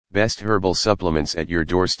Best herbal supplements at your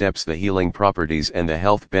doorsteps. The healing properties and the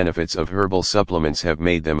health benefits of herbal supplements have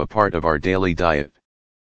made them a part of our daily diet.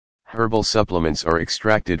 Herbal supplements are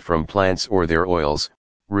extracted from plants or their oils,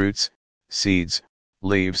 roots, seeds,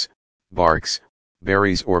 leaves, barks,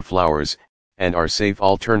 berries or flowers, and are safe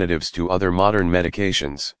alternatives to other modern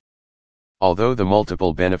medications. Although the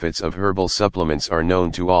multiple benefits of herbal supplements are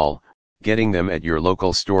known to all, getting them at your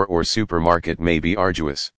local store or supermarket may be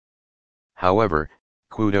arduous. However,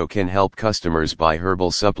 Qudo can help customers buy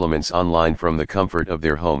herbal supplements online from the comfort of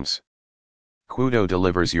their homes. Qudo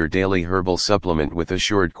delivers your daily herbal supplement with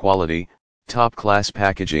assured quality, top-class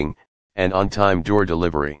packaging, and on-time door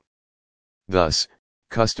delivery. Thus,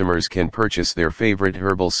 customers can purchase their favorite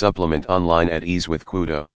herbal supplement online at ease with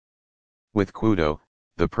Qudo. With Qudo,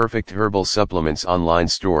 the perfect herbal supplements online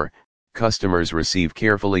store, customers receive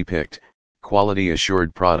carefully picked,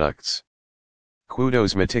 quality-assured products.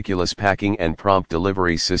 Qudo's meticulous packing and prompt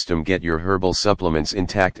delivery system get your herbal supplements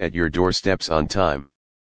intact at your doorsteps on time.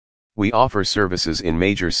 We offer services in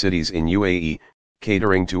major cities in UAE,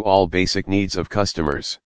 catering to all basic needs of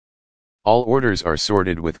customers. All orders are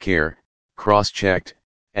sorted with care, cross-checked,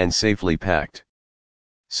 and safely packed.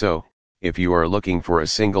 So, if you are looking for a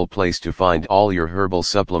single place to find all your herbal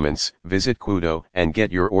supplements, visit Qudo and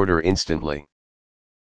get your order instantly.